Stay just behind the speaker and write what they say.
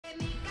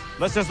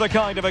This is the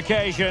kind of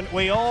occasion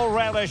we all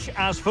relish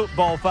as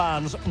football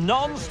fans.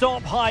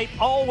 Non-stop hype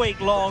all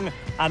week long,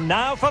 and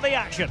now for the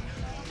action.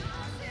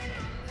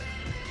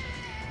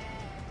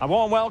 A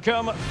warm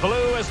welcome.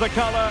 Blue is the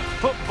colour,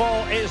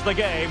 football is the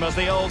game, as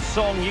the old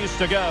song used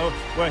to go.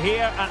 We're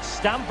here at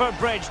Stamford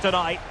Bridge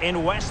tonight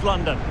in West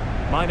London.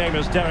 My name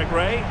is Derek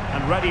Ray,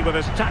 and ready with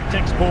his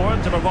tactics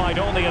board to provide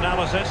all the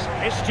analysis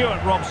is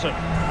Stuart Robson.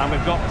 And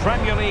we've got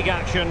Premier League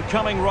action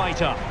coming right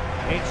up.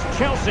 It's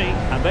Chelsea,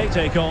 and they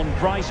take on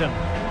Brighton.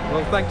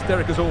 Well, thanks,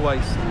 Derek, as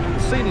always. The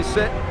scene is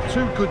set,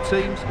 two good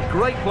teams, a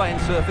great playing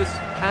surface,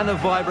 and a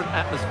vibrant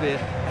atmosphere.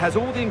 It has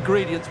all the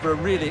ingredients for a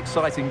really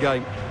exciting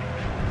game.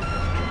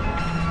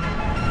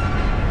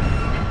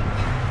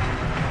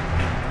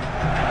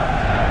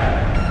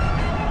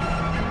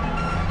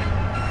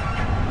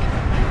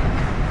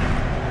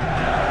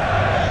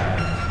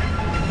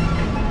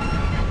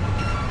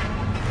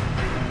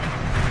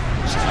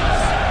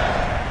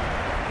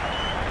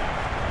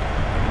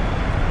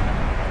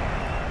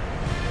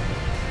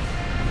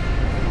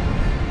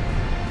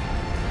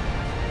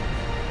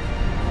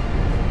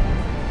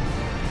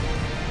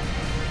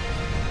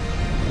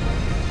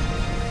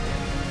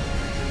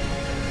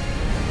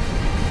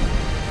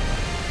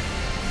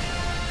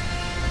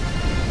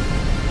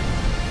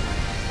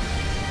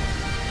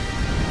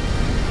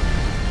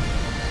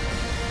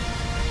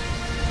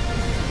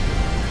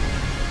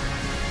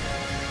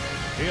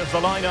 Here's the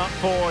lineup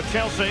for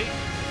Chelsea.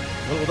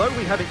 Well, although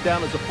we have it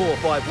down as a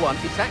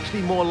 4-5-1, it's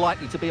actually more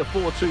likely to be a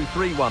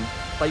 4-2-3-1.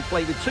 They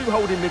play with two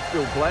holding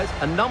midfield players,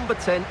 a number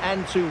 10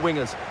 and two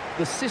wingers.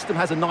 The system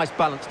has a nice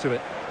balance to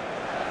it.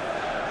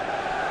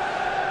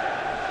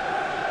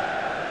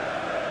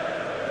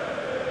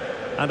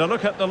 And a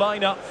look at the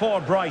lineup for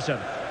Brighton.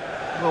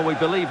 Well, we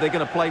believe they're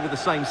going to play with the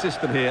same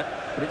system here,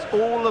 but it's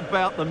all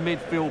about the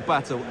midfield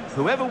battle.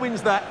 Whoever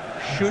wins that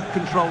should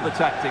control the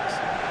tactics.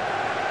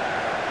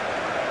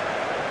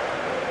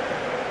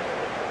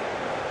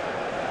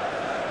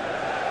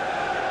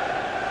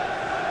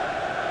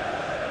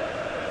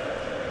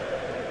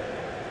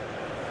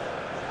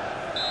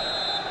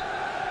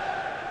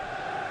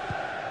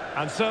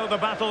 And so the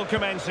battle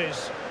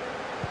commences.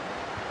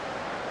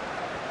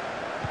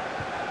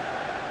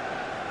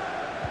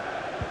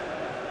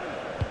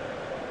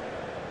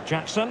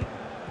 Jackson.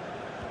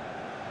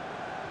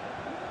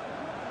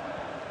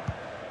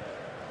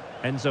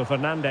 Enzo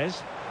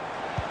Fernandez.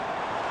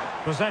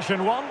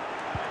 Possession one.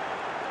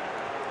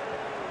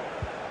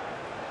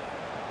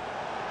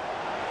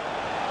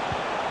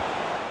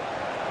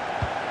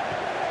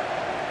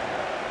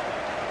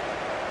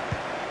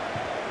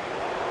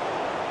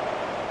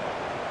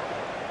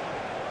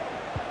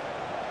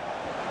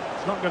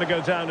 It's not going to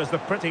go down as the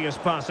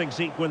prettiest passing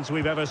sequence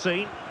we've ever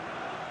seen.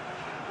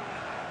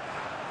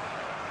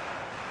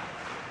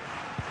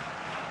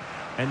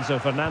 Enzo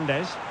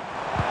Fernandez.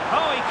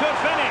 Oh, he could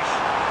finish.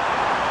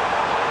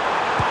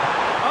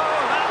 Oh,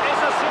 that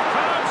is a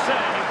superb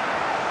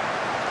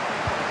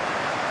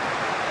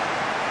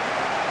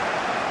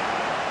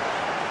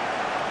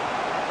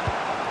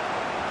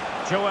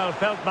save. Joel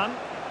Feldman.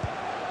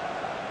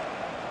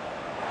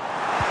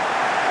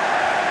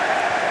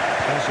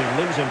 Chelsea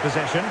losing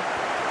possession.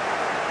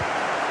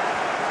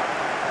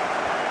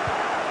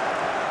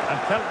 And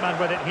Feldman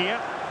with it here.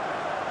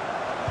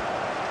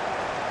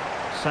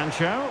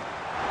 Sancho.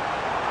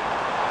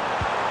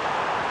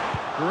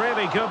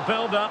 Really good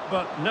build-up,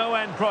 but no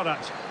end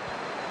product.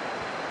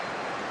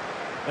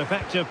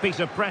 Effective piece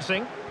of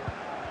pressing.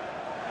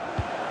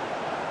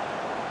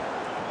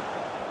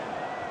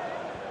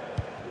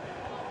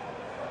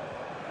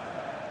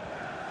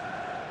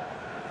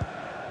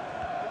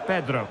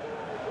 Pedro.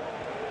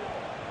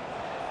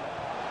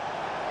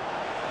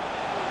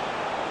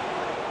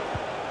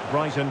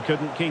 Brighton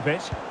couldn't keep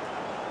it.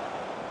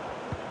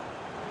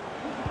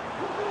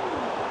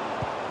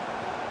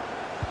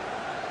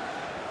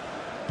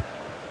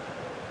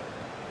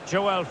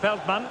 Joel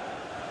Feldman.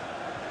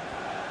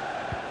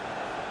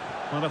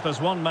 Well, if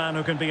there's one man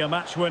who can be a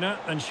match winner,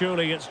 then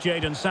surely it's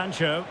Jadon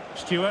Sancho.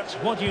 Stuart,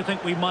 what do you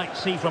think we might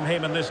see from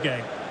him in this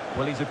game?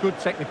 Well, he's a good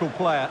technical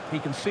player. He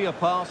can see a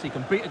pass, he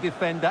can beat a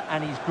defender,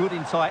 and he's good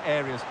in tight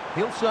areas.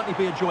 He'll certainly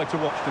be a joy to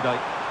watch today.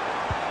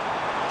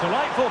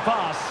 Delightful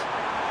pass.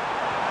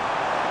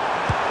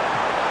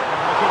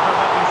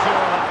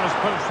 That was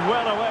pushed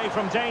well away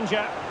from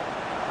danger,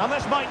 and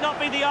this might not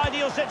be the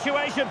ideal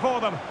situation for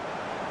them.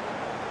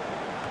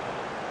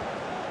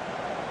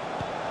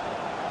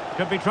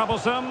 Could be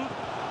troublesome.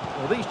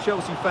 Well, these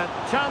Chelsea fans...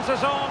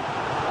 Chances on.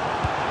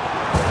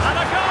 And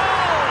a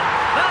goal!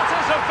 That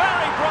is a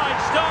very bright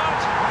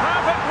start.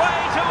 Perfect way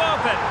to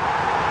open.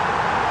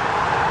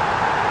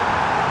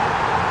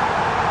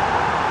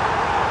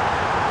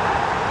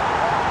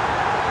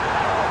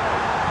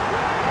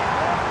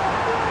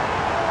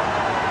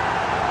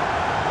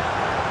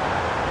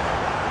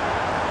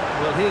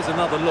 Well, here's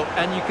another look,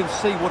 and you can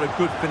see what a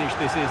good finish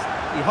this is.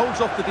 He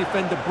holds off the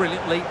defender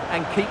brilliantly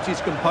and keeps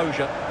his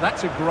composure.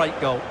 That's a great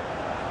goal.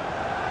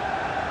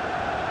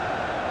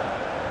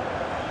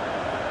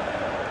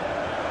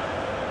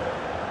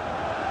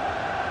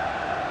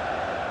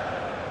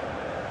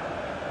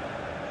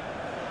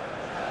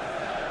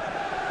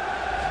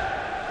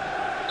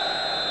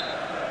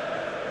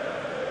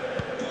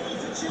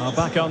 Are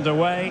back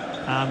underway,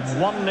 and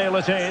 1-0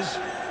 it is.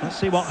 Let's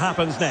see what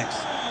happens next.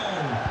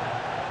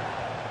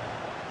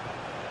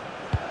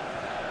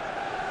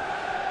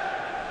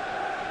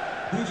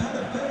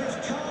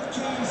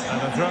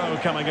 And a throw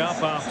coming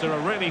up after a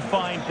really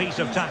fine piece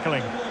of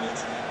tackling.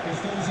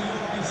 If those are your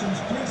items,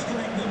 please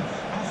collect them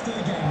after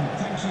the game.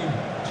 Thank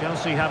you.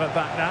 Chelsea have it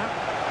back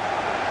now.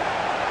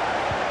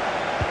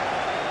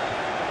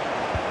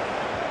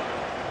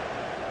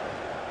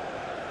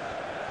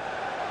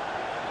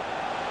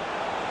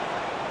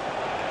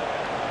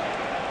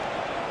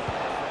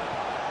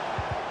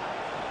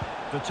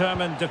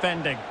 Determined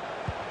defending.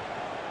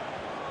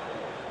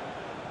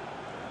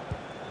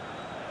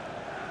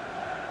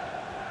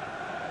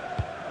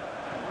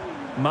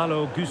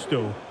 Malo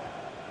Gusto.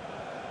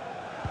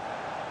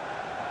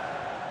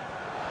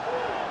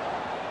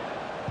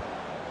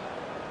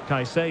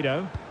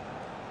 Caicedo.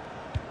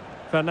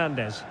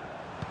 Fernandez.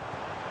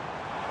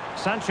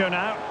 Sancho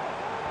now.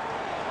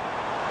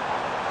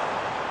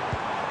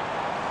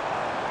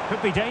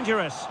 Could be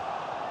dangerous.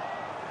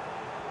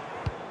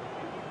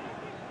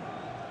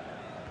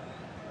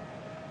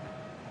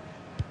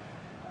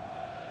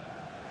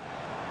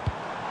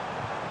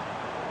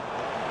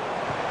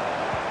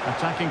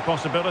 Attacking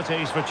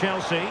possibilities for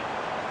Chelsea.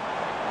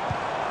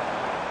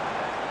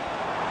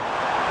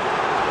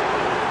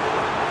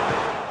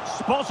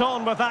 Spot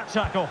on with that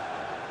tackle.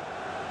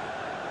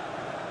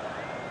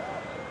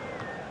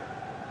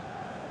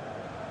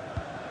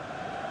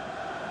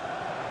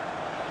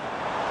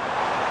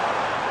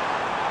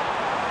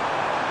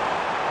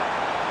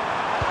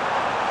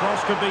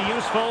 Cross could be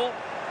useful.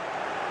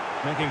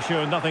 Making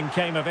sure nothing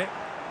came of it.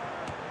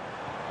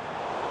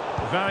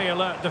 Very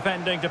alert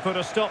defending to put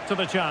a stop to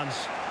the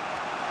chance.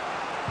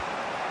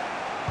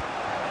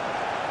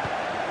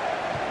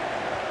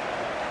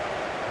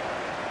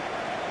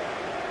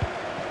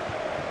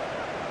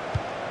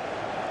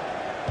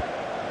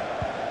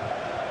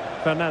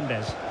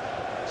 Fernandez.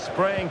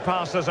 Spraying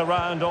passes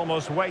around,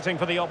 almost waiting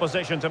for the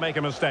opposition to make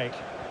a mistake.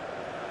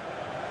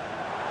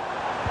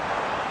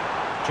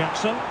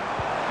 Jackson.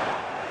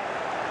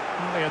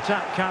 Well, the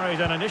attack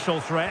carried an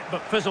initial threat,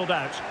 but fizzled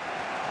out.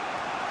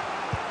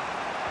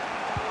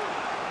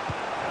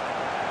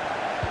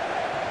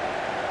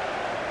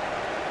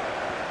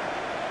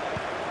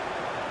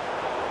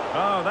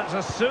 Oh, that's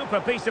a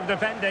super piece of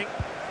defending.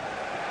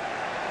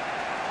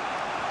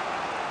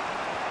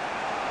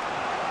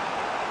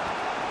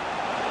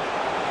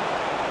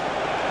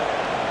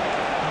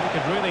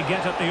 Could really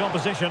get at the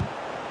opposition,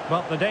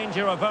 but the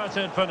danger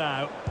averted for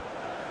now.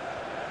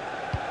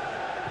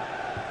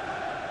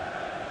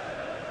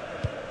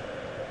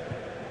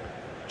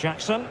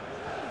 Jackson.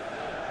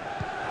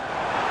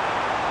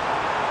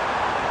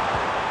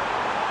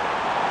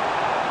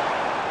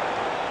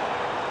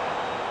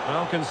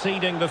 Well,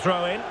 conceding the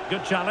throw-in.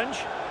 Good challenge.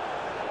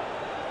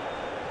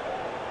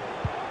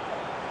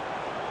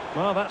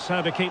 Well, that's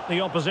how to keep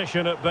the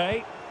opposition at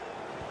bay.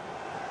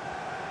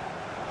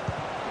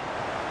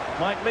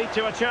 Might lead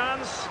to a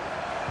chance.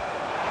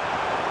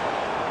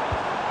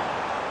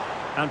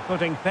 And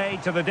putting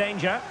paid to the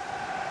danger.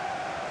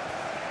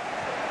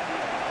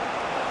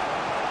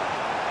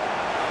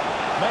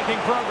 Making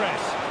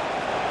progress.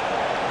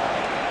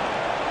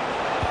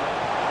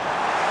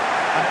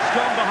 And it's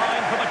gone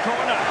behind for the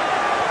corner.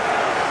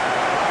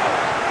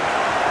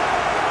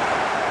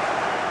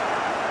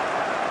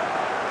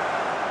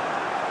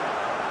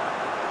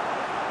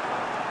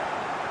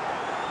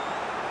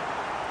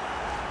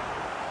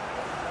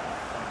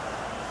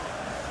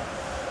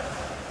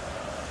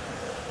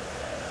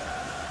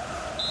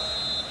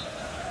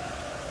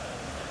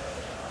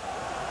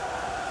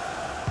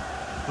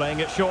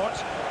 Playing it short.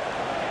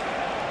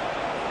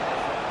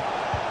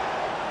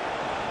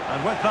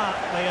 And with that,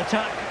 the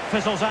attack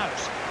fizzles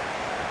out.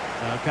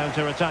 Now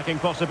counter-attacking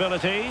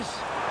possibilities.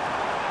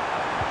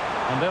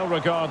 And they'll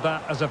regard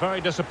that as a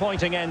very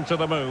disappointing end to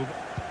the move.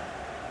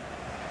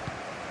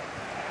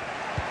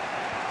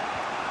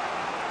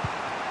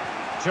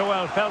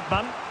 Joel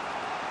Feldman.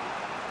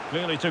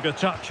 Clearly took a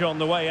touch on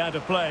the way out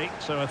of play,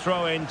 so a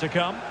throw-in to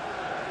come.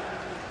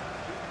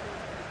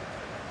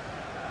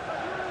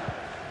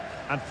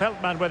 And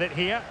Feldman with it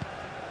here.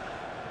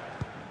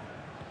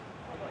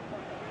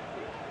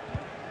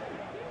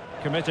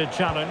 Committed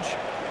challenge.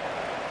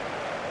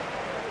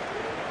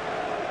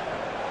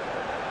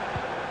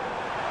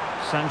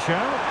 Sancho.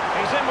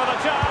 He's in with a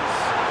chance.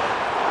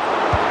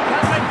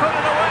 Can they put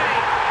it away?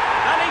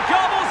 And he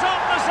gobbles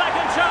up the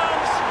second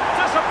chance.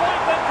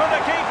 Disappointment for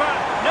the keeper.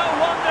 No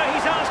wonder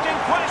he's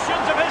asking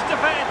questions of his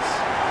defence.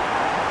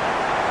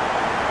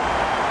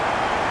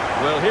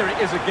 Well, here it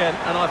is again,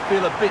 and I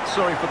feel a bit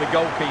sorry for the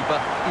goalkeeper.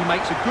 He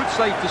makes a good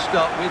save to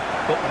start with,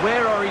 but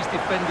where are his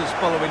defenders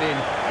following in?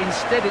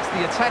 Instead, it's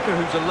the attacker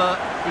who's alert.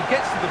 He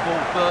gets to the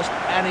ball first,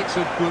 and it's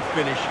a good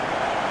finish.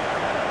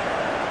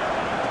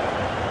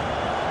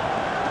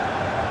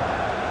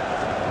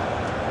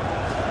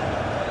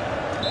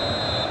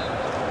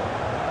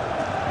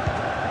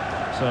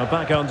 So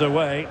back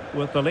underway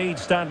with the lead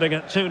standing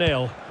at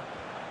 2-0.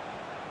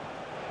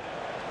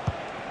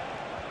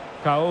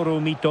 Kaoru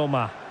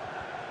Mitoma.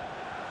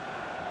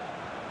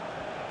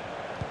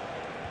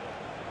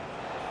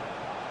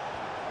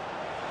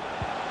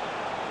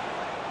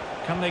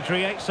 Can they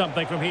create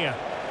something from here?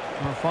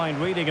 A fine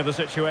reading of the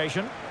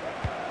situation.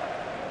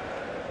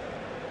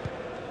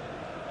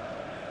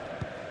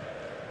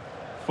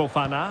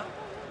 Fofana.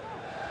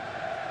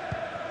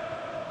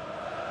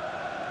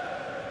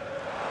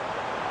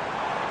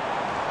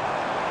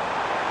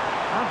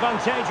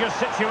 Advantageous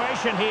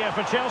situation here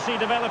for Chelsea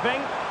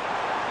developing.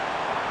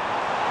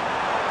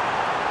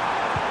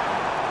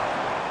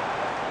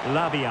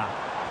 Lavia.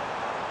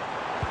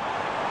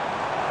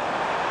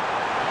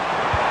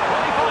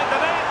 Will he find the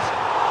net?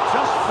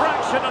 Just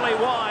fractionally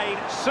wide.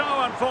 So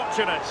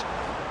unfortunate.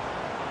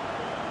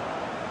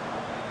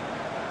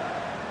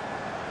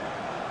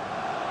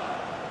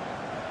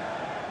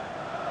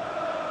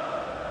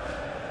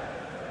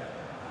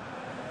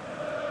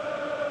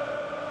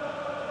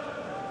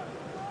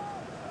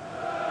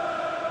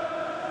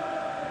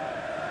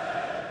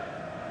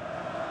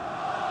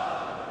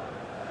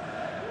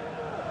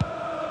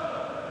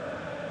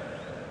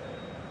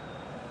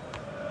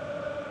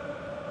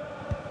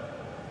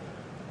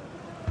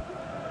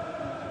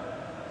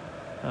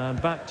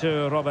 And back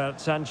to Robert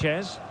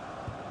Sanchez.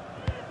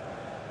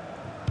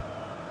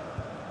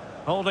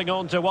 Holding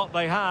on to what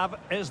they have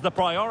is the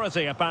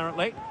priority,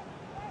 apparently.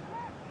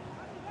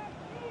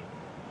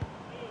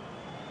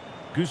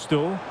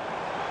 Gusto.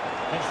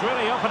 It's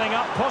really opening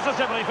up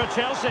positively for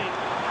Chelsea.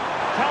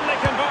 Can they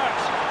convert?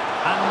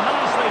 And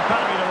nicely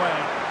parried away.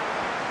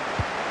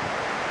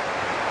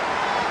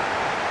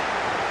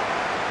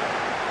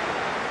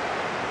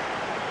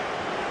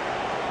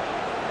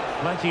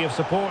 Plenty of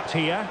support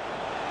here.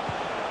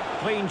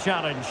 Clean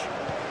challenge.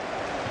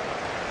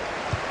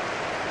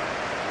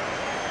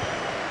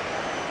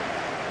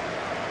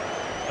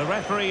 The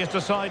referee has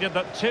decided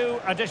that 2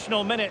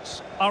 additional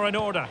minutes are in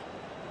order.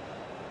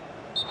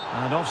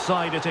 And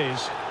offside it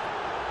is.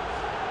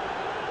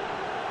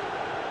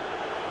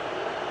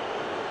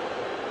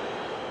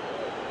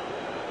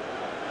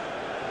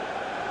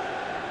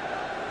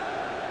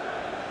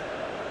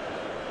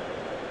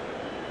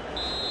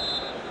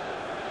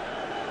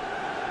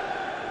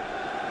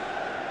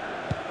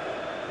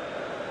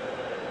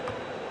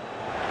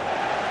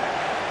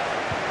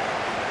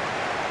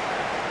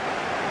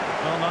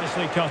 Well,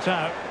 nicely cut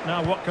out.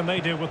 Now what can they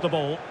do with the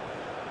ball?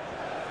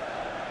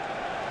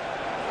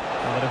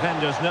 Well, the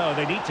defenders know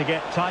they need to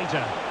get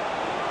tighter.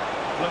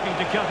 Looking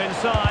to cut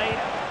inside.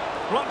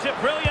 Blocked it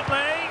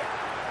brilliantly.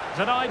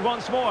 Denied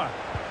once more.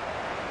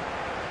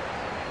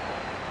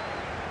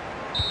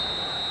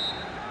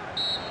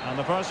 And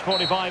the first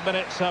 45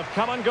 minutes have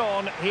come and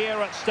gone here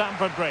at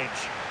Stamford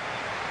Bridge.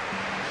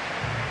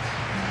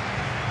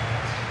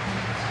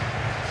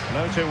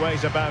 No two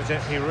ways about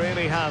it, he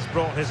really has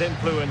brought his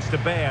influence to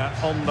bear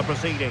on the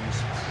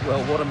proceedings.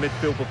 Well, what a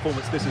midfield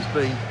performance this has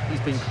been.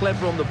 He's been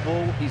clever on the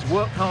ball, he's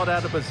worked hard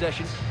out of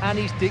possession, and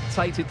he's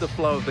dictated the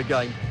flow of the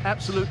game.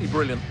 Absolutely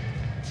brilliant.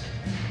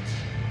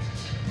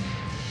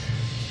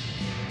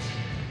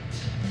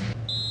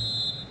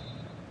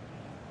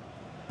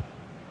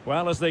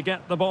 Well, as they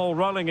get the ball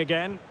rolling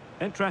again,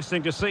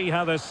 interesting to see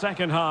how the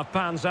second half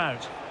pans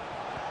out.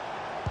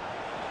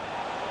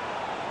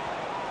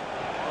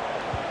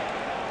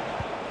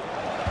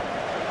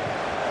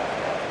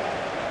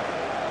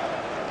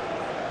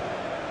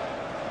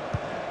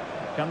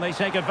 Can they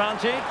take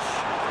advantage?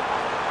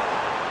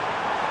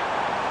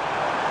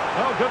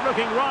 Oh,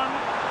 good-looking run.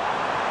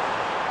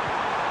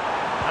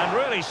 And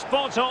really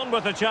spot on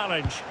with the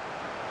challenge.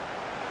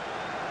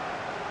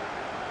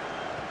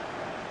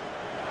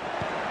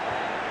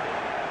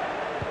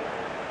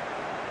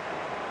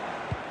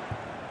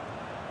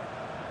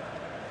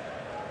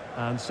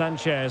 And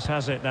Sanchez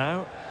has it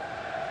now.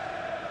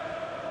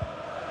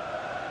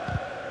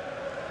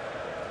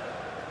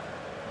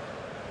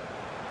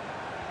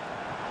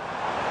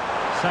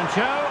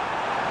 Sancho.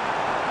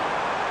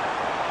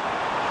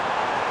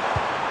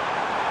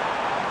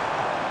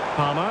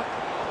 Palmer.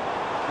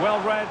 Well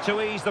read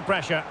to ease the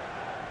pressure.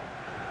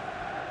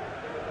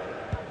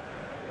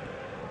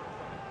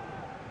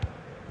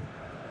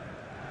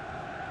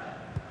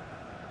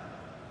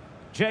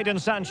 Jadon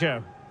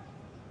Sancho.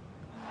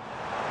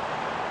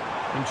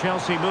 And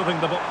Chelsea moving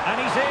the ball. And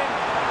he's in.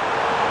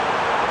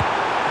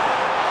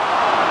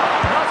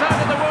 Not out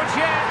of the woods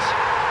yet.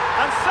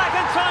 And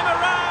second time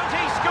around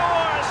he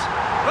scores.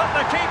 But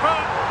the keeper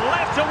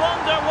left to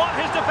wonder what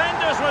his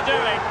defenders were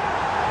doing.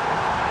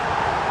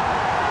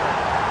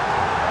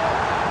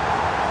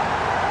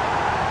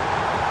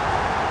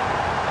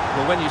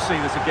 Well, when you see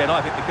this again,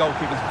 I think the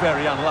goalkeeper's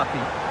very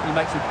unlucky. He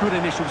makes a good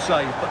initial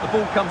save, but the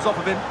ball comes off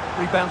of him,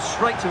 rebounds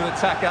straight to an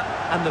attacker,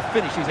 and the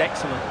finish is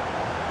excellent.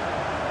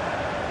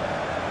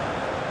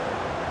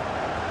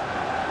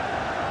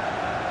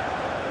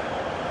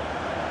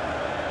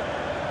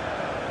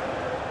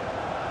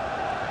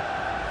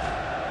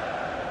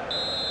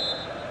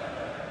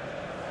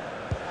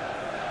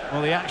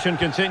 Well, the action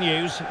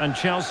continues, and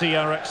Chelsea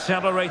are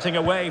accelerating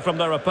away from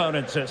their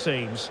opponents, it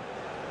seems.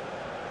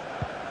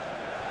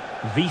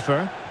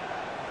 Wiefer.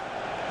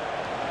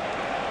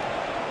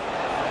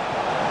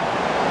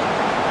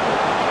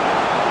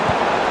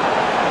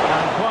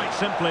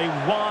 simply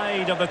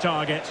wide of the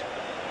target.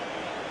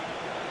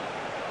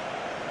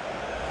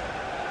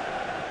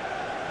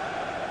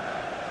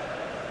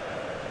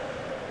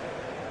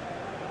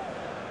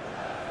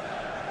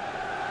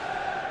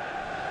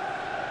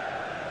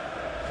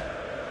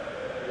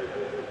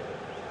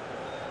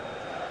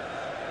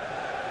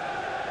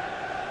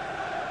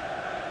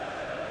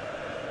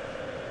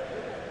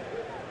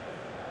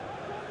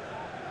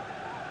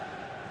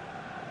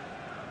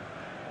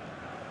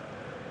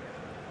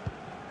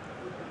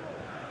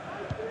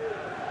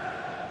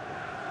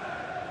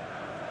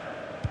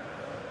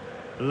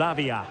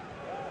 Lavia.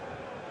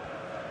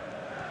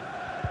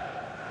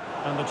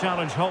 And the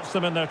challenge halts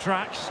them in their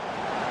tracks.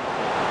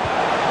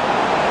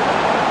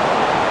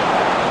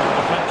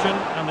 Deflection,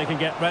 and they can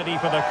get ready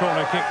for their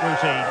corner kick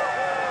routine.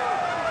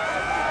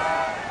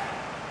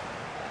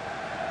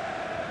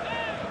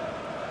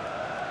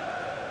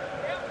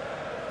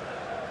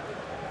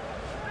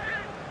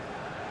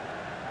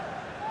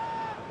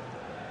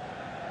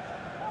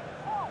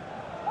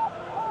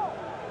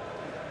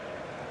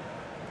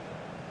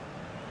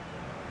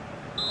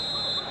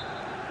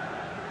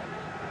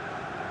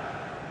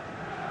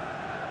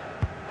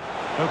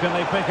 Who can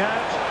they pick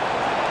out?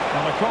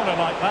 On a corner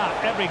like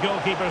that, every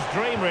goalkeeper's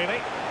dream,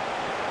 really.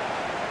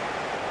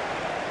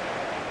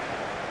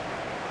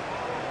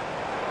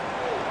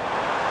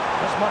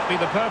 This might be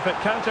the perfect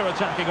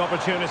counter-attacking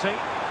opportunity.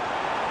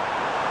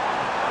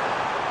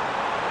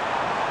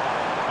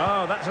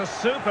 Oh, that's a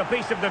super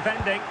piece of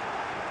defending.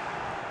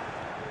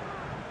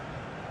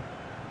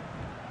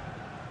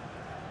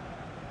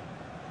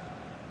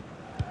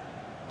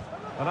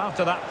 And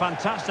after that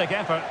fantastic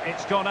effort,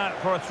 it's gone out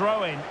for a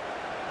throw-in.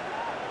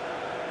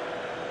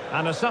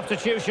 And a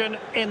substitution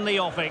in the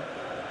offing.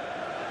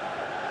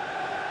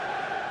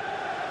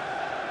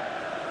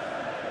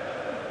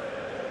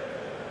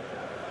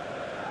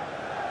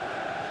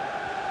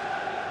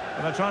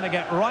 And they're trying to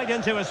get right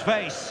into his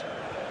face.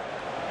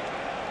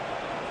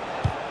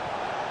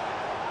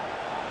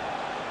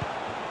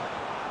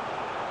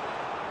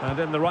 And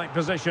in the right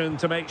position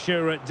to make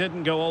sure it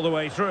didn't go all the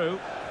way through.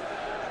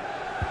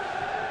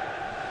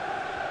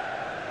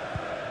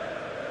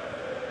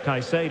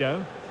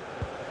 Caicedo.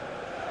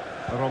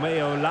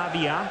 Romeo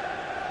Lavia.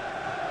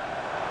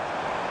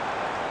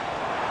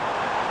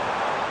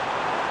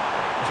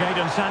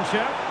 Jadon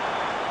Sancho.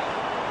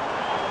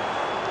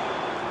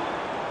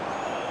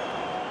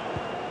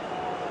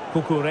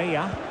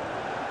 Cucurella.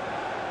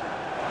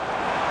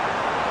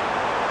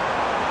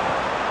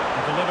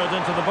 Delivered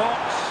into the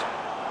box.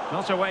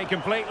 Not away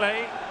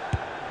completely.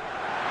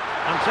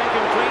 And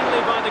taken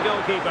cleanly by the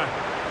goalkeeper.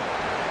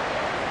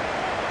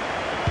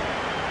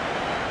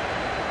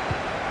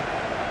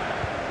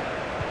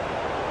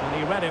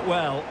 He read it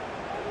well.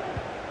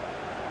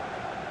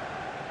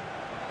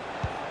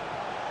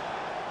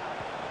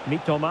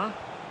 Mitoma.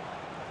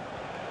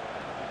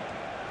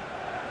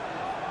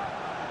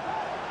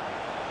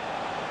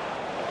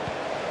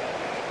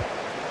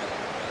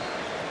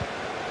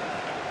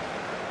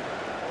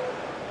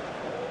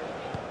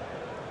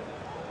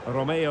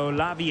 Romeo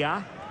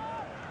Lavia.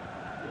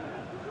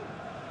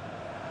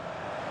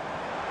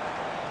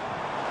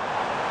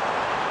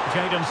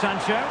 Jadon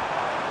Sancho.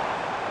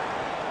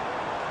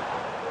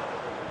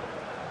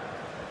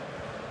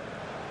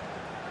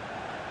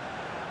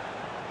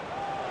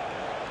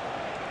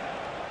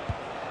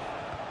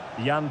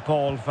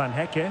 Jan-Paul van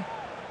Hecke.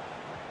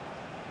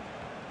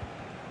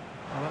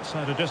 Well, that's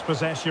how to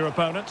dispossess your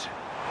opponent.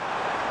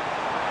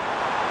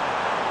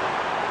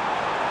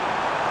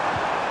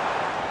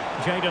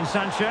 Jadon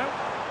Sancho.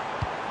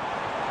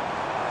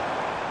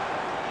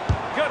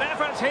 Good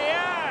effort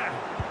here.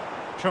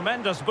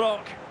 Tremendous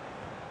block.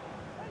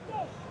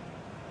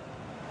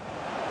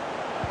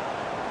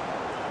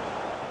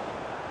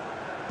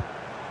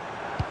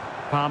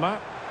 Palmer.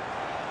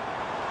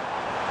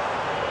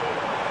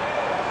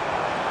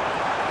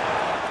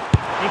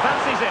 He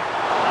fancies it.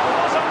 That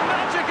was a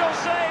magical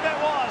save, it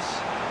was.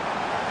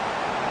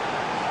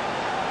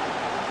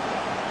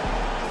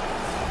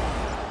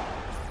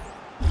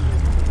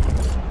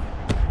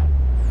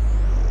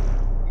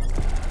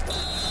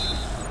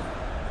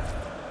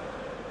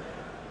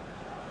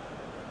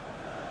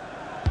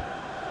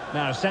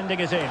 Now sending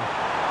it in.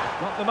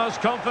 Not the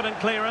most confident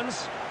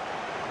clearance.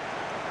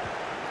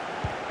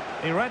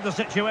 He read the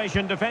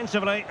situation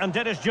defensively and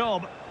did his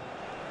job.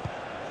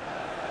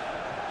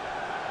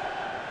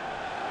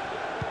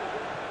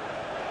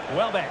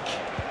 Welbeck.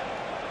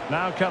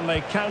 Now can they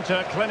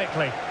counter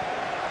clinically?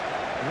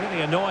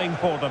 Really annoying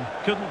for them.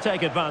 Couldn't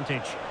take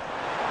advantage.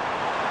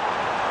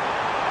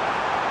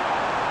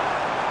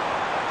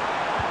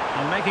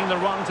 And making the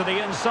run to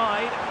the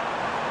inside.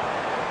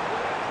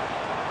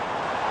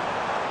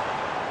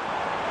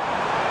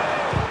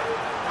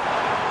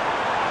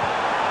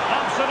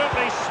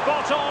 Absolutely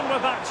spot on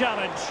with that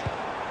challenge.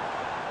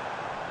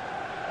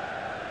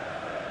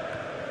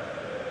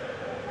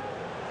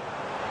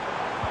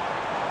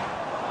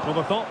 Well,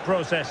 the thought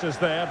process is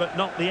there, but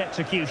not the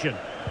execution.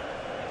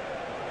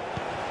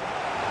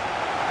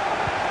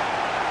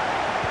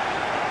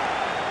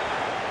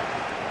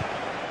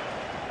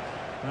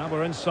 Now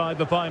we're inside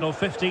the final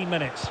 15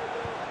 minutes.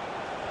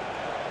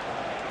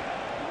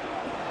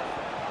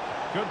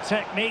 Good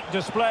technique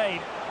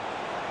displayed.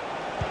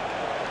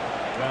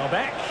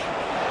 Welbeck.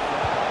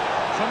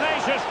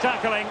 Tenacious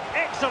tackling.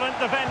 Excellent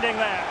defending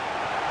there.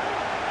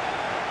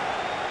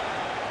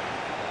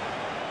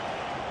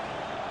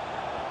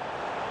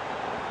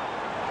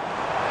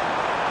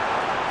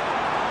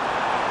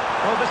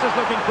 Oh, this is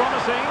looking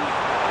promising.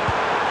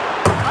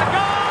 A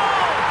goal!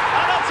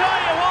 And I'll tell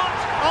you what,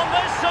 on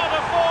this sort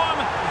of form,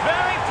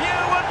 very few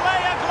would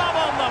lay a glove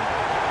on them.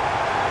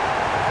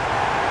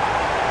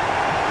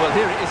 Well,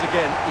 here it is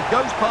again. He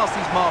goes past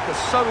his marker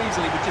so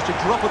easily with just a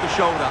drop of the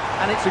shoulder,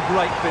 and it's a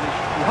great finish.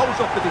 He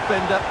holds off the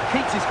defender,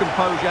 keeps his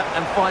composure,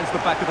 and finds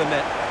the back of the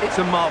net. It's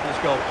a marvellous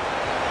goal.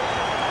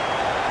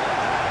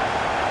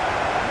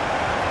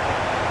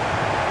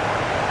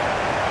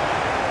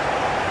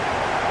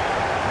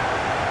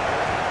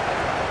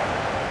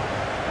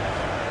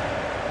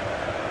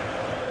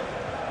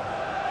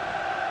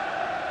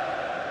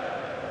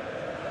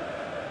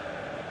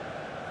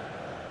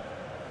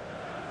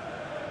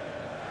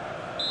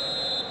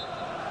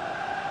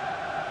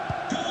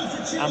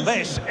 And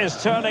this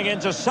is turning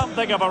into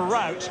something of a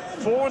rout.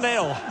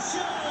 4-0.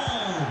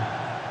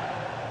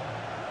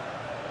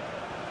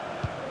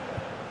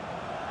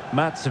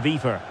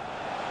 MzNich.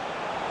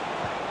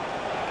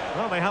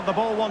 Well, they have the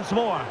ball once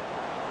more.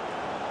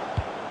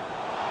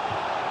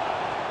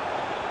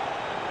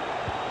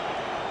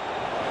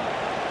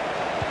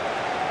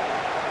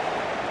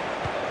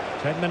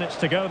 Ten minutes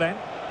to go then.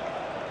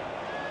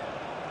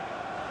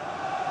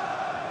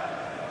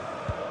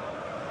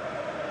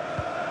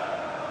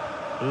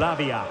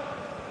 Lavia.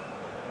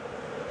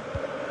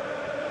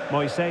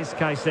 Moises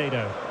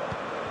Caicedo.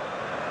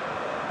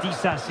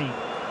 Disasi.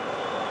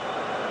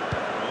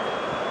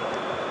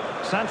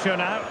 Sancho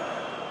now.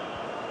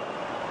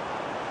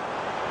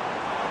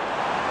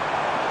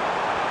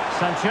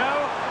 Sancho.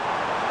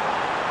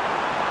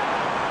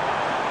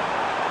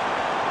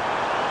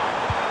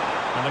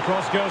 And the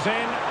cross goes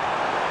in.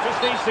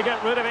 Just needs to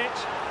get rid of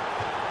it.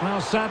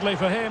 Well, sadly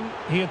for him,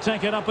 he had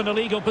taken up an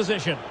illegal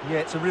position. Yeah,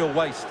 it's a real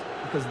waste,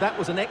 because that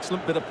was an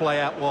excellent bit of play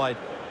out wide.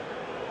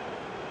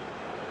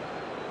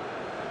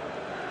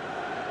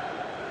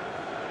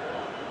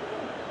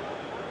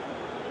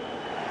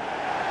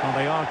 Well,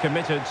 they are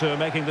committed to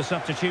making the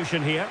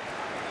substitution here.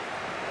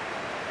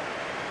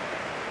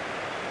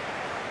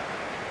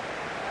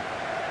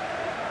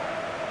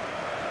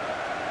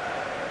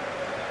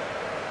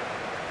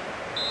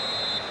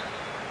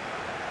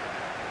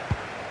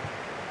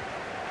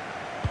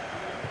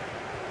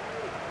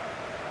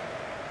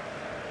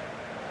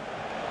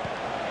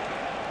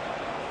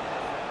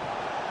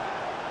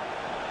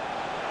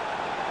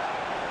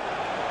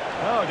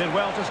 Oh, did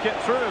well to skip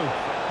through.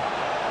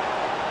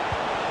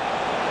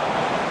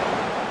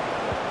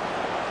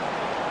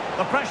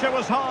 The pressure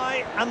was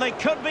high, and they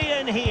could be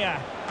in here.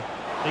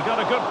 He got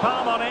a good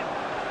palm on it.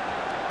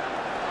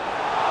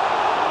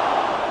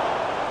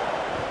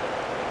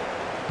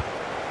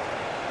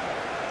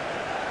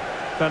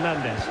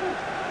 Fernandes.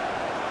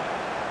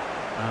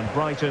 And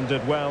Brighton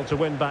did well to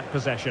win back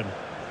possession.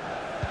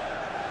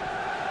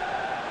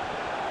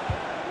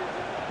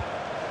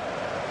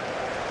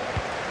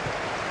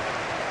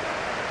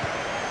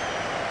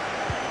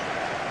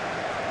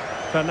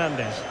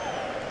 Fernandes.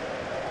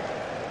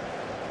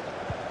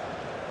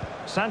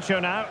 Sancho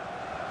now.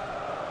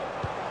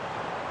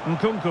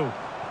 Nkunku.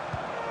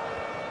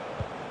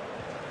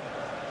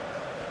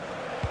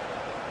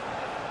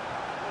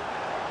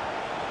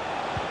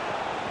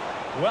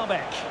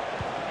 Welbeck.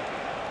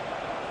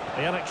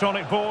 The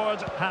electronic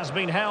board has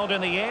been held in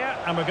the air,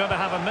 and we're going to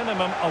have a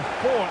minimum of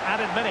 4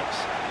 added minutes.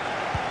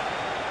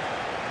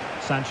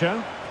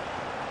 Sancho.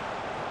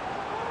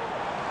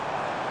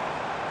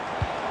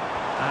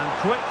 And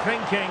quick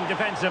thinking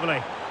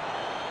defensively.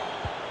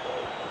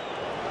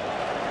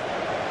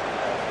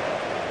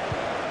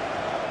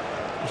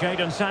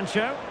 Jadon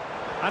Sancho.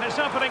 And it's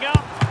opening up.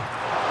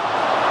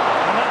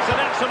 And that's an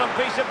excellent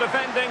piece of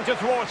defending to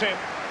thwart him.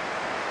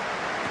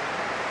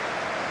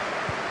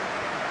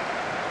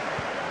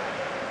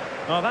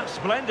 Oh, that's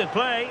splendid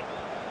play.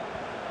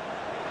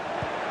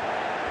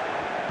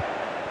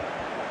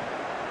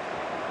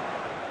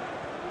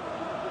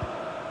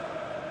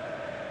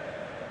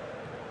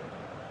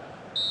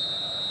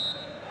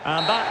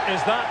 And that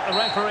is that. The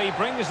referee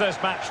brings this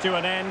match to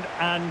an end,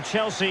 and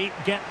Chelsea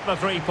get the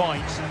 3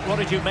 points. What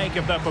did you make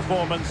of their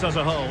performance as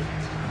a whole?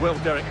 Well,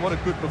 Derek, what a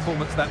good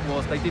performance that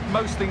was. They did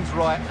most things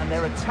right, and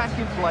their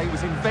attacking play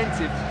was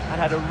inventive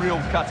and had a real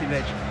cutting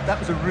edge. That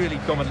was a really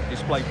dominant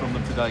display from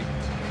them today.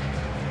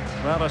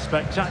 Well, a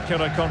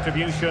spectacular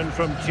contribution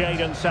from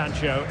Jadon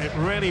Sancho. It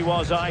really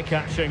was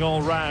eye-catching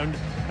all round.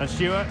 And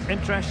Stuart,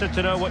 interested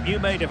to know what you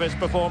made of his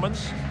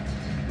performance?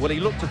 Well, he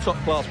looked a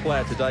top-class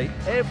player today.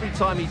 Every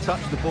time he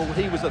touched the ball,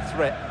 he was a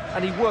threat,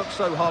 and he worked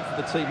so hard for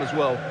the team as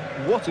well.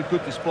 What a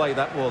good display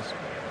that was.